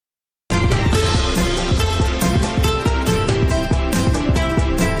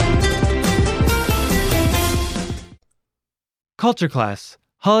Culture Class,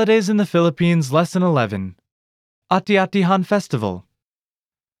 Holidays in the Philippines, Lesson 11, Ati-Atihan Festival.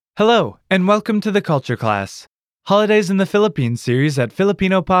 Hello, and welcome to the Culture Class, Holidays in the Philippines series at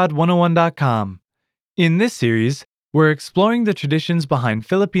FilipinoPod101.com. In this series, we're exploring the traditions behind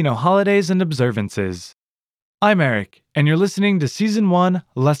Filipino holidays and observances. I'm Eric, and you're listening to Season 1,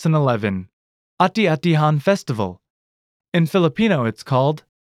 Lesson 11, Ati-Atihan Festival. In Filipino, it's called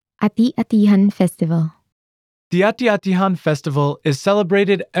Ati-Atihan Festival. The Ati-Atihan Festival is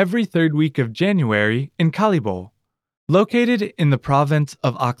celebrated every third week of January in Calibo, located in the province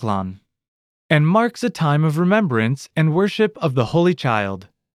of Aklan, and marks a time of remembrance and worship of the Holy Child.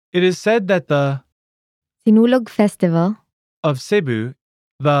 It is said that the Sinulog Festival, of Cebu,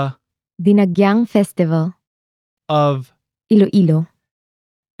 the Dinagyang Festival, of Iloilo,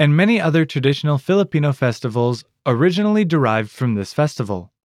 and many other traditional Filipino festivals originally derived from this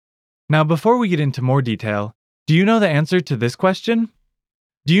festival. Now, before we get into more detail, do you know the answer to this question?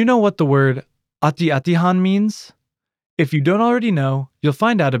 Do you know what the word Ati-Atihan means? If you don't already know, you'll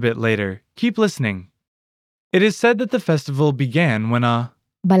find out a bit later. Keep listening. It is said that the festival began when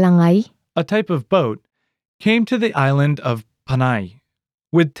Balangay, a type of boat, came to the island of Panay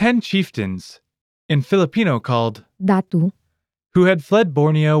with 10 chieftains, in Filipino called Datu, who had fled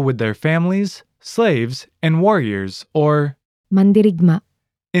Borneo with their families, slaves, and warriors, or Mandirigma,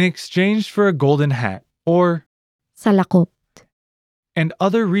 in exchange for a golden hat, or Salakop, and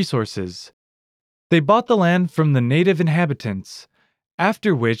other resources. They bought the land from the native inhabitants,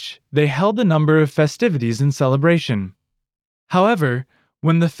 after which they held a number of festivities and celebration. However,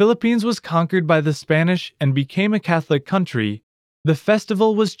 when the Philippines was conquered by the Spanish and became a Catholic country, the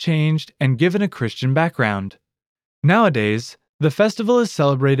festival was changed and given a Christian background. Nowadays, the festival is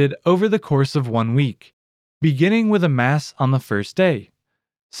celebrated over the course of 1 week, beginning with a Mass on the first day.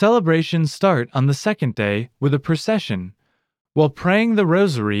 Celebrations start on the second day with a procession, while praying the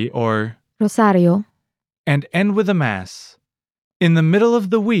Rosary or Rosario, and end with a Mass. In the middle of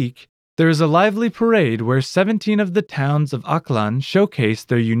the week, there is a lively parade where 17 of the towns of Aklan showcase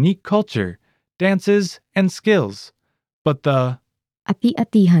their unique culture, dances, and skills. But the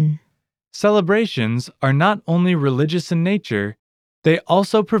Ati-Atihan, celebrations are not only religious in nature, they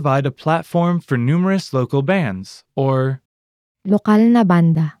also provide a platform for numerous local bands, or Lokal na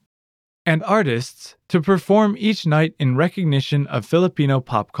Banda, and artists to perform each night in recognition of Filipino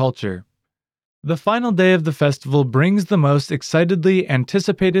pop culture. The final day of the festival brings the most excitedly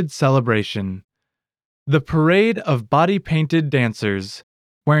anticipated celebration: the parade of body-painted dancers,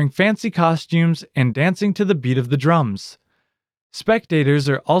 wearing fancy costumes and dancing to the beat of the drums. Spectators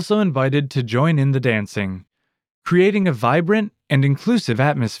are also invited to join in the dancing, creating a vibrant and inclusive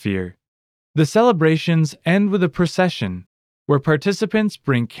atmosphere. The celebrations end with a procession, where participants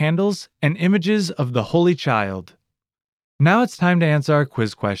bring candles and images of the Holy Child. Now it's time to answer our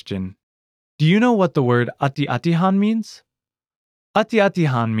quiz question. Do you know what the word Ati-Atihan means?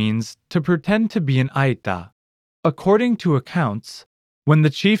 Ati-Atihan means to pretend to be an Aita. According to accounts, when the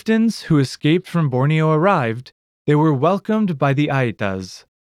chieftains who escaped from Borneo arrived, they were welcomed by the Aitas.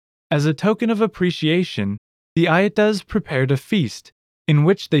 As a token of appreciation, the Aitas prepared a feast in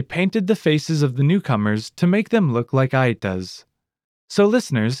which they painted the faces of the newcomers to make them look like Aitas. So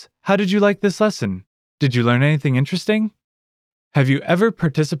listeners, how did you like this lesson? Did you learn anything interesting? Have you ever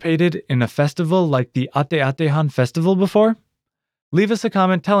participated in a festival like the Ati-Atihan Festival before? Leave us a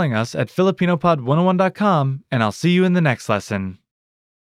comment telling us at FilipinoPod101.com, and I'll see you in the next lesson.